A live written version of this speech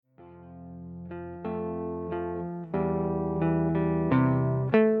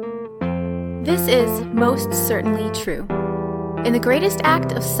This is most certainly true. In the greatest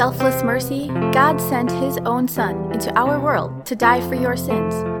act of selfless mercy, God sent His own Son into our world to die for your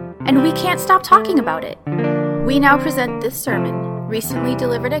sins, and we can't stop talking about it. We now present this sermon, recently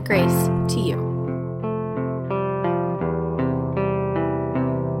delivered at Grace, to you.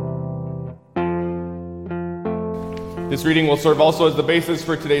 This reading will serve also as the basis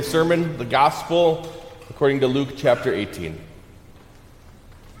for today's sermon, the Gospel, according to Luke chapter 18.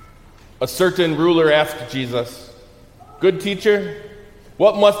 A certain ruler asked Jesus, "Good teacher,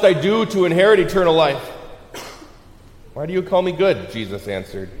 what must I do to inherit eternal life?" "Why do you call me good?" Jesus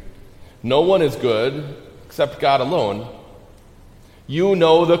answered. "No one is good except God alone. You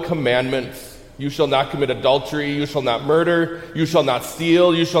know the commandments. You shall not commit adultery. You shall not murder. You shall not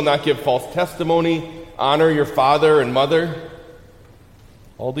steal. You shall not give false testimony. Honor your father and mother."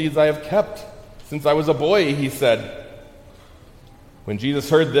 "All these I have kept since I was a boy," he said. When Jesus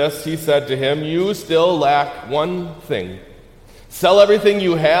heard this, he said to him, "You still lack one thing. Sell everything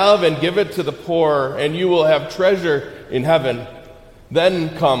you have and give it to the poor, and you will have treasure in heaven.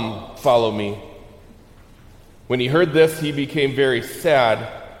 Then come, follow me." When he heard this, he became very sad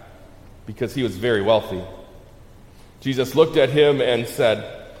because he was very wealthy. Jesus looked at him and said,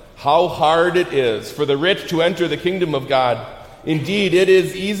 "How hard it is for the rich to enter the kingdom of God. Indeed, it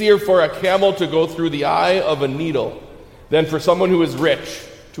is easier for a camel to go through the eye of a needle than for someone who is rich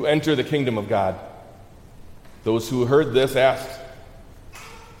to enter the kingdom of God." Those who heard this asked,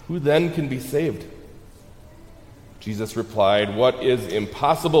 "Who then can be saved?" Jesus replied, "What is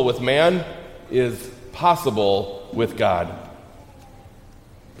impossible with man is possible with God."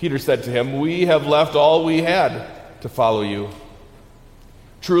 Peter said to him, "We have left all we had to follow you."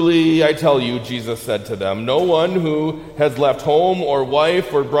 "Truly, I tell you," Jesus said to them, "no one who has left home or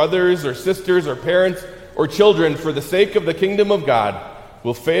wife or brothers or sisters or parents or children for the sake of the kingdom of God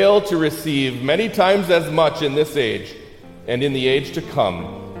will fail to receive many times as much in this age and in the age to come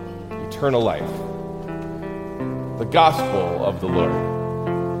eternal life." The Gospel of the Lord.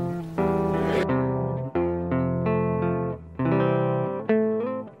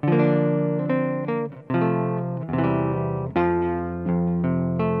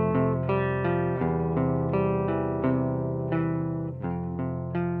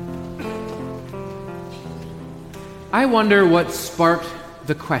 I wonder what sparked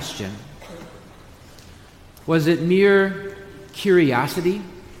the question. Was it mere curiosity?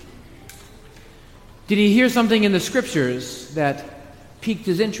 Did he hear something in the scriptures that piqued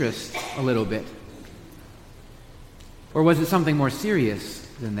his interest a little bit? Or was it something more serious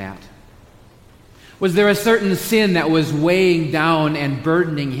than that? Was there a certain sin that was weighing down and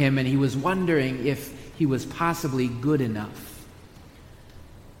burdening him, and he was wondering if he was possibly good enough?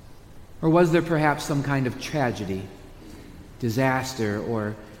 Or was there perhaps some kind of tragedy, disaster,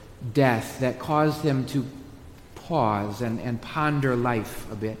 or death that caused him to pause and ponder life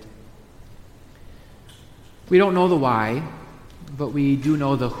a bit? We don't know the why, but we do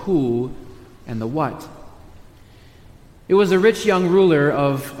know the who and the what. It was a rich young ruler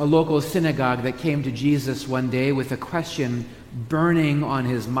of a local synagogue that came to Jesus one day with a question burning on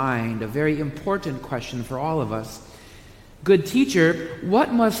his mind, a very important question for all of us. "Good teacher,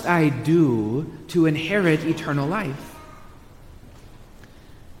 what must I do to inherit eternal life?"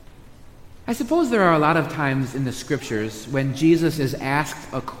 I suppose there are a lot of times in the scriptures when Jesus is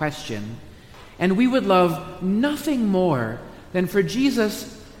asked a question, and we would love nothing more than for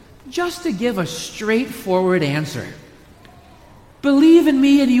Jesus just to give a straightforward answer. "Believe in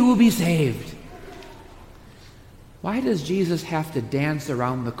me and you will be saved." Why does Jesus have to dance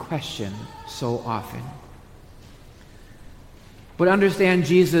around the question so often? But understand,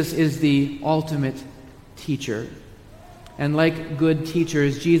 Jesus is the ultimate teacher. And like good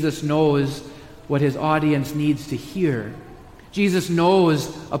teachers, Jesus knows what his audience needs to hear. Jesus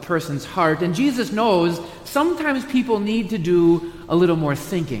knows a person's heart, and Jesus knows sometimes people need to do a little more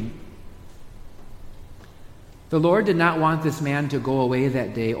thinking. The Lord did not want this man to go away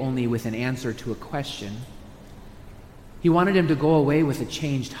that day only with an answer to a question. He wanted him to go away with a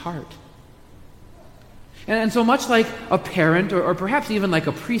changed heart. And so much like a parent, or perhaps even like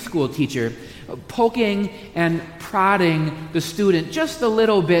a preschool teacher, poking and prodding the student just a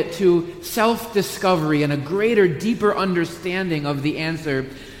little bit to self-discovery and a greater, deeper understanding of the answer,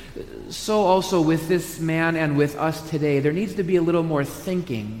 so also with this man and with us today, there needs to be a little more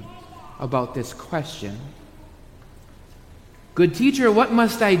thinking about this question. "Good teacher, what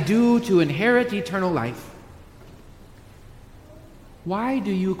must I do to inherit eternal life?" "Why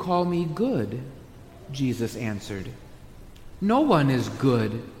do you call me good?" Jesus answered. "No one is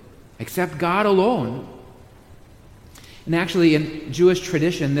good except God alone. And actually, in Jewish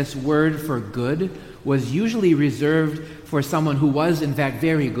tradition, this word for good was usually reserved for someone who was, in fact,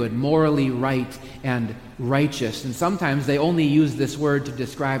 very good, morally right and righteous. And sometimes they only used this word to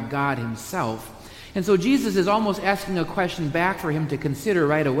describe God himself. And so Jesus is almost asking a question back for him to consider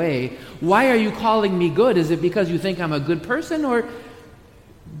right away. Why are you calling me good? Is it because you think I'm a good person, or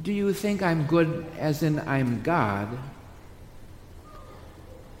do you think I'm good as in I'm God?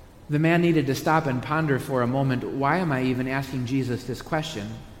 The man needed to stop and ponder for a moment, why am I even asking Jesus this question?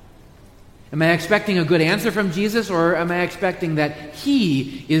 Am I expecting a good answer from Jesus, or am I expecting that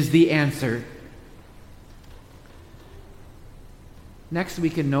he is the answer? Next, we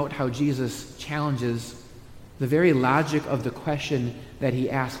can note how Jesus challenges the very logic of the question that he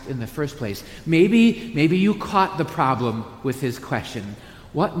asked in the first place. Maybe you caught the problem with his question.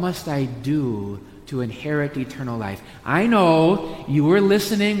 What must I do to inherit eternal life? I know you were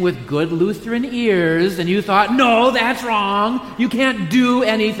listening with good Lutheran ears, and you thought, no, that's wrong. You can't do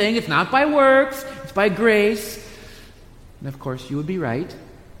anything. It's not by works. It's by grace. And of course, you would be right.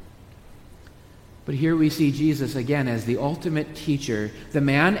 But here we see Jesus again as the ultimate teacher. The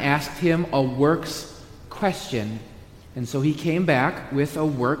man asked him a works question, and so he came back with a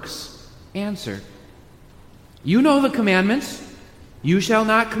works answer. You know the commandments. You shall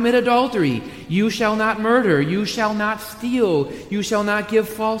not commit adultery. You shall not murder. You shall not steal. You shall not give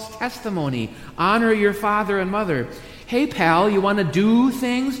false testimony. Honor your father and mother. Hey, pal, you want to do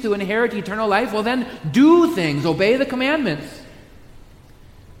things to inherit eternal life? Well, then do things. Obey the commandments.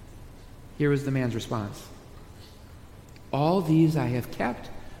 Here was the man's response. All these I have kept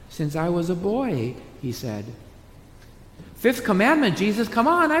since I was a boy, he said. Fifth commandment, Jesus, come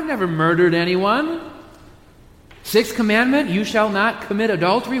on, I've never murdered anyone. Sixth commandment, you shall not commit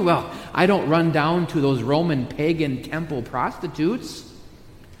adultery. Well, I don't run down to those Roman pagan temple prostitutes.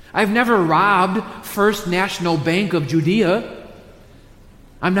 I've never robbed First National Bank of Judea.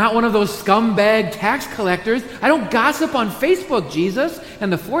 I'm not one of those scumbag tax collectors. I don't gossip on Facebook, Jesus.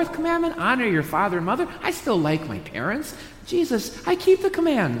 And the fourth commandment, honor your father and mother. I still like my parents. Jesus, I keep the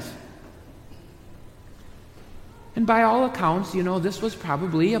commands. And by all accounts, this was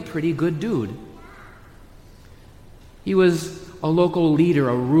probably a pretty good dude. He was a local leader,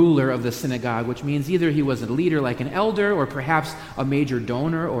 a ruler of the synagogue, which means either he was a leader like an elder or perhaps a major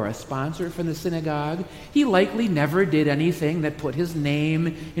donor or a sponsor for the synagogue. He likely never did anything that put his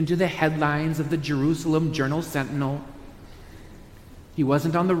name into the headlines of the Jerusalem Journal-Sentinel. He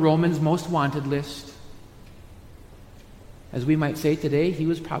wasn't on the Romans' most wanted list. As we might say today, he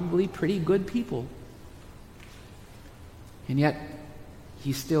was probably pretty good people. And yet,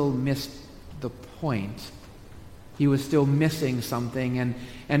 he still missed the point. He was still missing something. And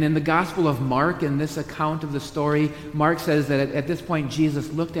in the Gospel of Mark, in this account of the story, Mark says that at this point,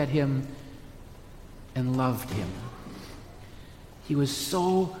 Jesus looked at him and loved him. He was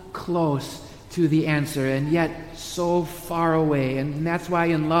so close to the answer, and yet so far away. And that's why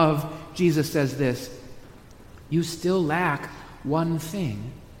in love, Jesus says this, you still lack one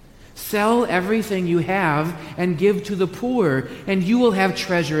thing. Sell everything you have and give to the poor, and you will have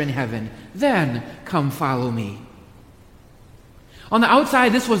treasure in heaven. Then come follow me. On the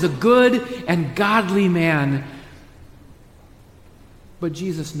outside, this was a good and godly man. But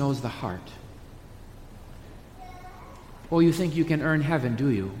Jesus knows the heart. Well, you think you can earn heaven, do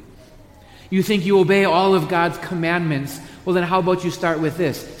you? You think you obey all of God's commandments. Well, then how about you start with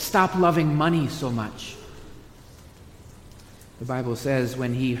this? Stop loving money so much. The Bible says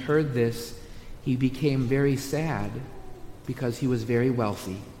when he heard this, he became very sad because he was very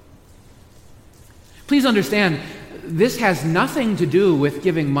wealthy. Please understand, this has nothing to do with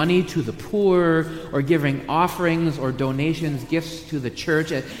giving money to the poor or giving offerings or donations, gifts to the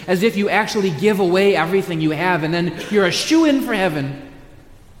church, as if you actually give away everything you have and then you're a shoo-in for heaven.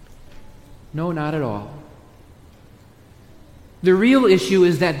 No, not at all. The real issue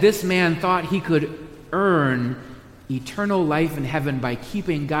is that this man thought he could earn eternal life in heaven by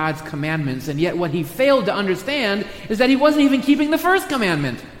keeping God's commandments, and yet what he failed to understand is that he wasn't even keeping the first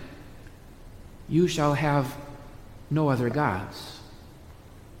commandment. You shall have no other gods.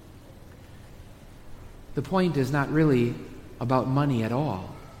 The point is not really about money at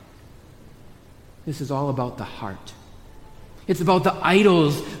all. This is all about the heart. It's about the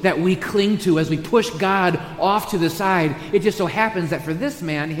idols that we cling to as we push God off to the side. It just so happens that for this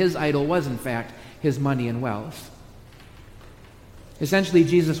man, his idol was in fact his money and wealth. Essentially,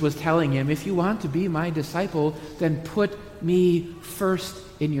 Jesus was telling him, if you want to be my disciple, then put me first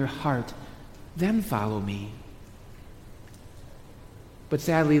in your heart. Then follow me. But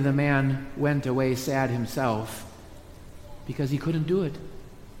sadly, the man went away sad himself because he couldn't do it.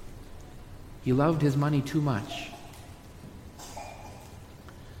 He loved his money too much.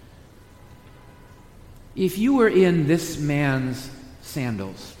 If you were in this man's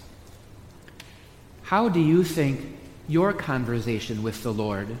sandals, how do you think your conversation with the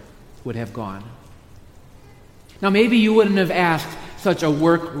Lord would have gone? Now, maybe you wouldn't have asked such a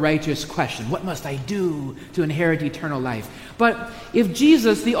work-righteous question. What must I do to inherit eternal life? But if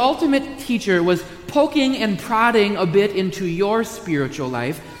Jesus, the ultimate teacher, was poking and prodding a bit into your spiritual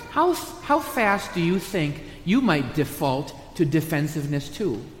life, how fast do you think you might default to defensiveness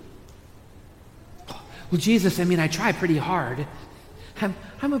too? Well, Jesus, I try pretty hard.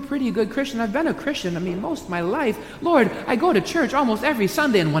 I'm a pretty good Christian. I've been a Christian, most of my life. Lord, I go to church almost every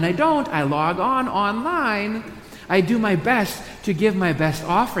Sunday, and when I don't, I log on online. I do my best to give my best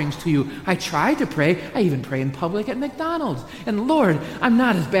offerings to you. I try to pray. I even pray in public at McDonald's. And Lord, I'm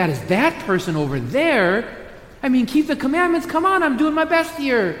not as bad as that person over there. Keep the commandments. Come on, I'm doing my best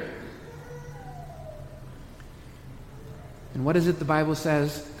here. And what is it the Bible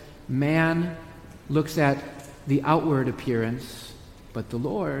says? Man looks at the outward appearance, but the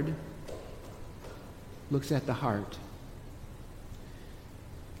Lord looks at the heart.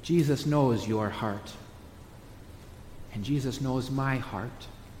 Jesus knows your heart. And Jesus knows my heart.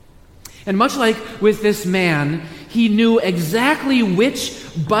 And much like with this man, he knew exactly which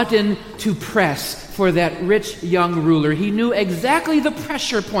button to press for that rich young ruler. He knew exactly the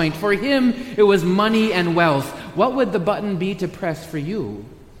pressure point. For him, it was money and wealth. What would the button be to press for you?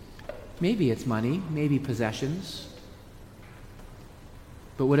 Maybe it's money, maybe possessions.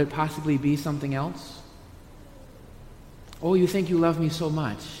 But would it possibly be something else? Oh, you think you love me so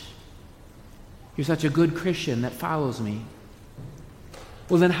much. You're such a good Christian that follows me.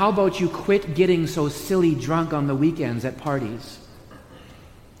 Well, then how about you quit getting so silly drunk on the weekends at parties?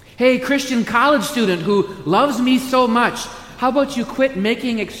 Hey, Christian college student who loves me so much, how about you quit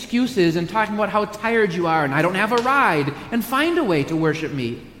making excuses and talking about how tired you are and I don't have a ride, and find a way to worship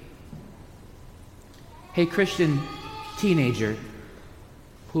me? Hey, Christian teenager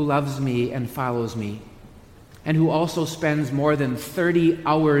who loves me and follows me, and who also spends more than 30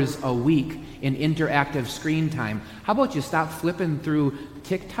 hours a week in interactive screen time, how about you stop flipping through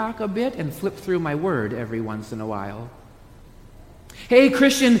TikTok a bit and flip through my word every once in a while? Hey,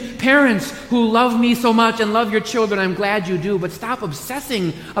 Christian parents who love me so much and love your children, I'm glad you do, but stop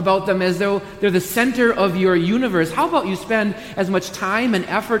obsessing about them as though they're the center of your universe. How about you spend as much time and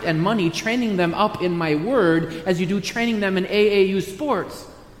effort and money training them up in my word as you do training them in AAU sports?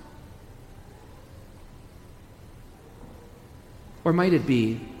 Or might it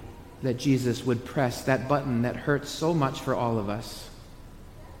be that Jesus would press that button that hurts so much for all of us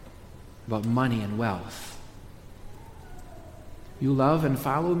about money and wealth? You love and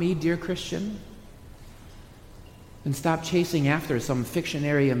follow me, dear Christian? Then stop chasing after some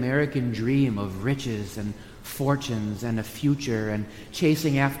fictionary American dream of riches and fortunes and a future, and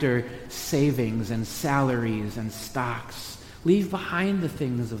chasing after savings and salaries and stocks. Leave behind the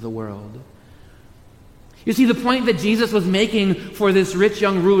things of the world. You see, the point that Jesus was making for this rich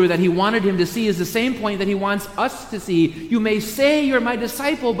young ruler that he wanted him to see is the same point that he wants us to see. You may say you're my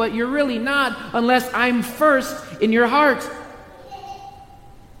disciple, but you're really not unless I'm first in your heart.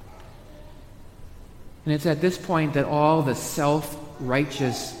 And it's at this point that all the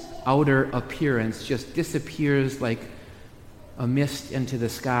self-righteous outer appearance just disappears like a mist into the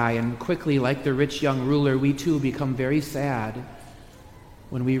sky. And quickly, like the rich young ruler, we too become very sad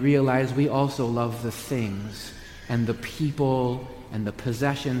when we realize we also love the things and the people and the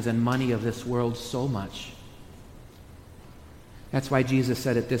possessions and money of this world so much. That's why Jesus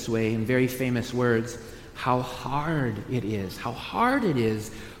said it this way in very famous words: how hard it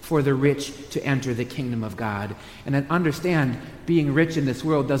is for the rich to enter the kingdom of God. And then understand, being rich in this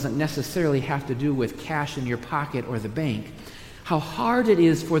world doesn't necessarily have to do with cash in your pocket or the bank. How hard it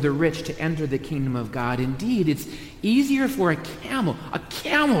is for the rich to enter the kingdom of God. Indeed, it's easier for a camel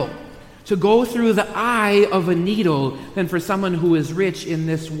to go through the eye of a needle than for someone who is rich in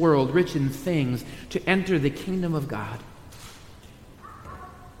this world, rich in things, to enter the kingdom of God.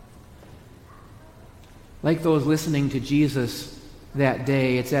 Like those listening to Jesus that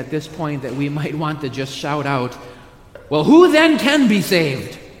day, it's at this point that we might want to just shout out, well, who then can be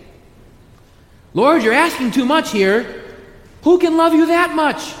saved? Lord, you're asking too much here. Who can love you that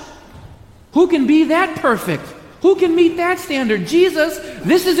much? Who can be that perfect? Who can meet that standard? Jesus,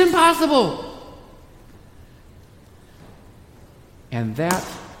 this is impossible. And that,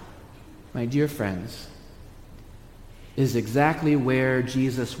 my dear friends, is exactly where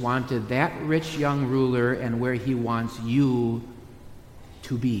Jesus wanted that rich young ruler and where he wants you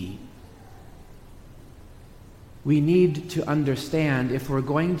to be. We need to understand, if we're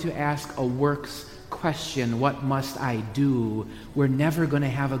going to ask a works question, what must I do? We're never going to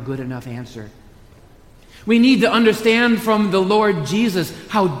have a good enough answer. We need to understand from the Lord Jesus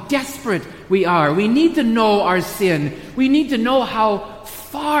how desperate we are. We need to know our sin. We need to know how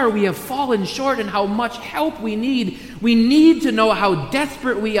far we have fallen short and how much help we need. We need to know how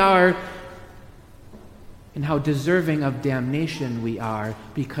desperate we are and how deserving of damnation we are,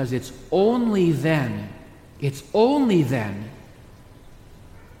 because it's only then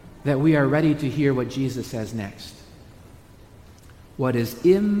that we are ready to hear what Jesus says next. What is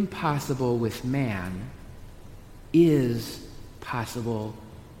impossible with man is possible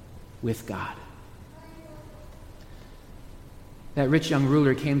with God. That rich young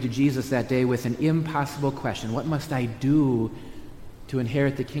ruler came to Jesus that day with an impossible question. What must I do to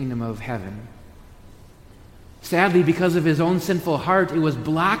inherit the kingdom of heaven? Sadly, because of his own sinful heart, it was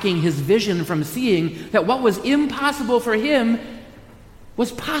blocking his vision from seeing that what was impossible for him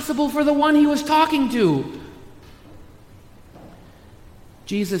was possible for the one he was talking to.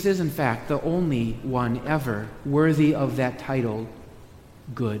 Jesus is, in fact, the only one ever worthy of that title,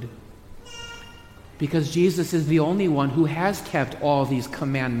 good. Because Jesus is the only one who has kept all these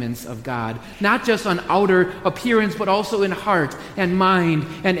commandments of God, not just on outer appearance, but also in heart and mind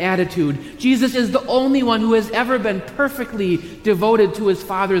and attitude. Jesus is the only one who has ever been perfectly devoted to his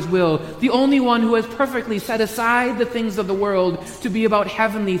Father's will, the only one who has perfectly set aside the things of the world to be about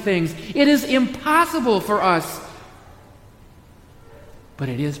heavenly things. It is impossible for us, but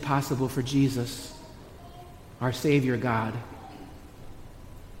it is possible for Jesus, our Savior God.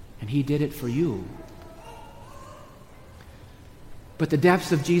 And he did it for you. But the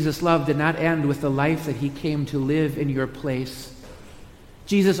depths of Jesus' love did not end with the life that he came to live in your place.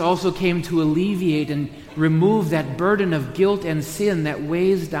 Jesus also came to alleviate and remove that burden of guilt and sin that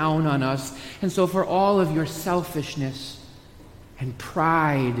weighs down on us. And so for all of your selfishness and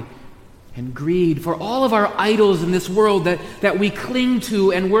pride and greed, for all of our idols in this world that we cling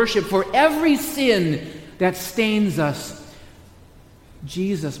to and worship, for every sin that stains us,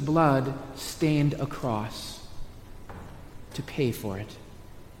 Jesus' blood stained a cross to pay for it.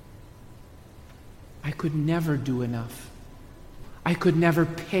 I could never do enough. I could never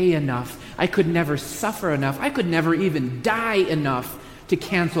pay enough. I could never suffer enough. I could never even die enough to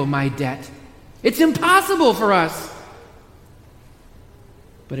cancel my debt. It's impossible for us.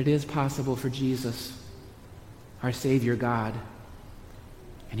 But it is possible for Jesus, our Savior God.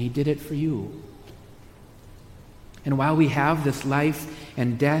 And he did it for you. And while we have this life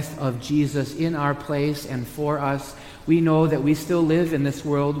and death of Jesus in our place and for us, we know that we still live in this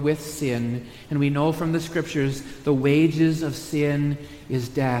world with sin. And we know from the Scriptures the wages of sin is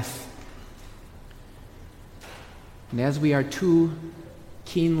death. And as we are too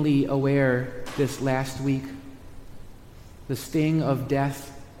keenly aware this last week, the sting of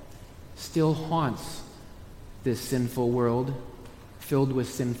death still haunts this sinful world filled with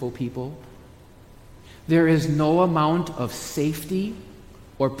sinful people. There is no amount of safety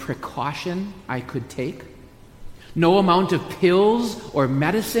or precaution I could take. No amount of pills or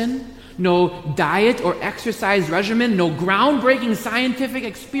medicine, no diet or exercise regimen, no groundbreaking scientific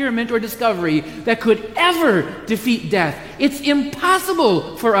experiment or discovery that could ever defeat death. It's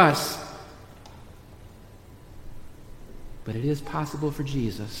impossible for us. But it is possible for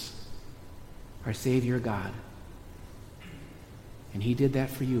Jesus, our Savior God. And he did that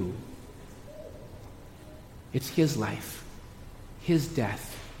for you. It's his life, his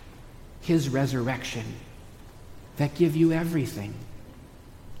death, his resurrection that give you everything.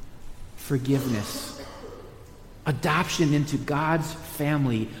 Forgiveness, adoption into God's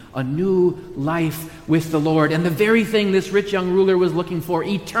family, a new life with the Lord, and the very thing this rich young ruler was looking for,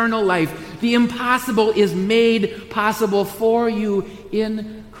 eternal life. The impossible is made possible for you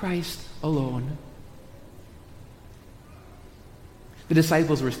in Christ alone. The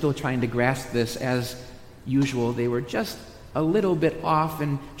disciples were still trying to grasp this as usual. They were just a little bit off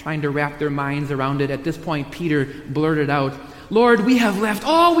and trying to wrap their minds around it. At this point, Peter blurted out, "Lord, we have left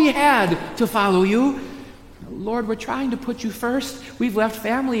all we had to follow you." "Lord, we're trying to put you first. We've left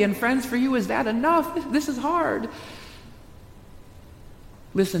family and friends for you. Is that enough? This is hard."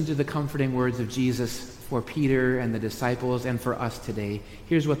 Listen to the comforting words of Jesus for Peter and the disciples and for us today.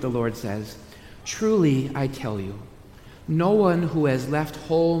 Here's what the Lord says. "Truly, I tell you, no one who has left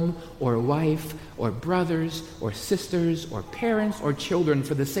home or wife or brothers or sisters or parents or children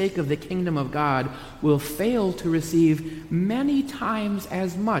for the sake of the kingdom of God will fail to receive many times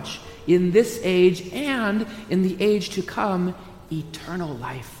as much in this age and in the age to come eternal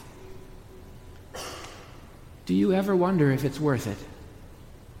life." Do you ever wonder if it's worth it?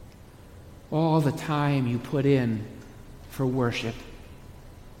 All the time you put in for worship,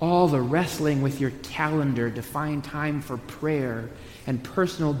 all the wrestling with your calendar to find time for prayer and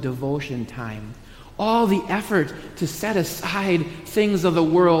personal devotion time, all the effort to set aside things of the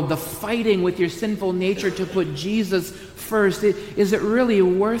world, the fighting with your sinful nature to put Jesus first, is it really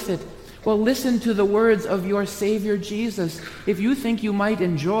worth it? Well, listen to the words of your Savior Jesus. If you think you might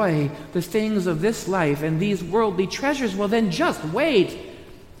enjoy the things of this life and these worldly treasures, well then just wait.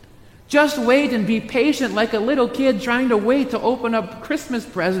 Just wait and be patient like a little kid trying to wait to open up Christmas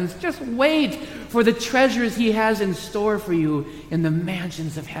presents. Just wait for the treasures he has in store for you in the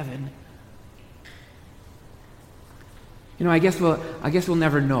mansions of heaven. I guess we'll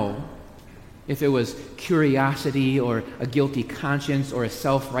never know if it was curiosity or a guilty conscience or a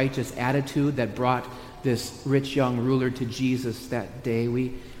self-righteous attitude that brought this rich young ruler to Jesus that day.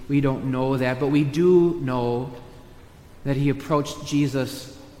 We don't know that, but we do know that he approached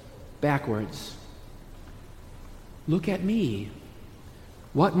Jesus backwards. Look at me.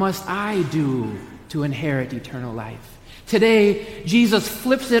 What must I do to inherit eternal life? Today, Jesus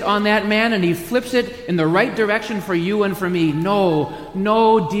flips it on that man, and he flips it in the right direction for you and for me.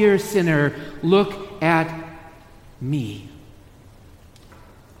 No, dear sinner, look at me.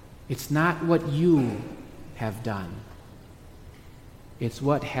 It's not what you have done. It's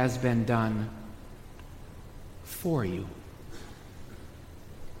what has been done for you.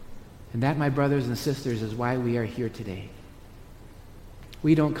 And that, my brothers and sisters, is why we are here today.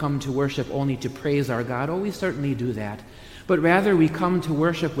 We don't come to worship only to praise our God. Oh, we certainly do that. But rather we come to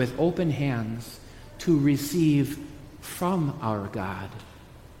worship with open hands to receive from our God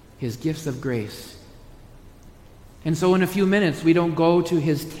his gifts of grace. And so in a few minutes, we don't go to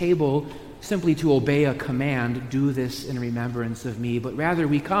his table simply to obey a command, do this in remembrance of me, but rather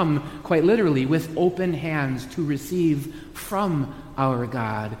we come quite literally with open hands to receive from our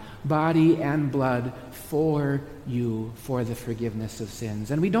God body and blood for you, for the forgiveness of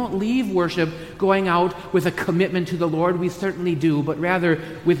sins. And we don't leave worship going out with a commitment to the Lord. We certainly do, but rather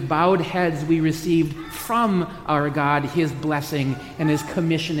with bowed heads we received from our God his blessing and his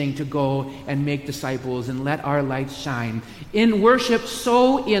commissioning to go and make disciples and let our light shine. In worship,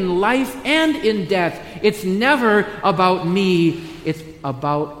 so in life and in death, it's never about me. It's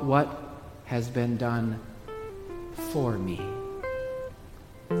about what has been done for me.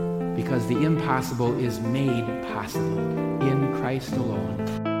 Because the impossible is made possible in Christ alone.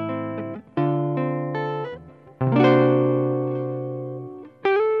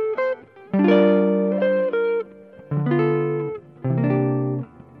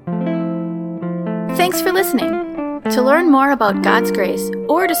 Thanks for listening. To learn more about God's grace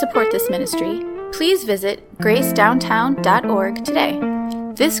or to support this ministry, please visit gracedowntown.org today.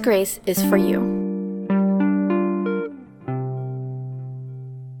 This grace is for you.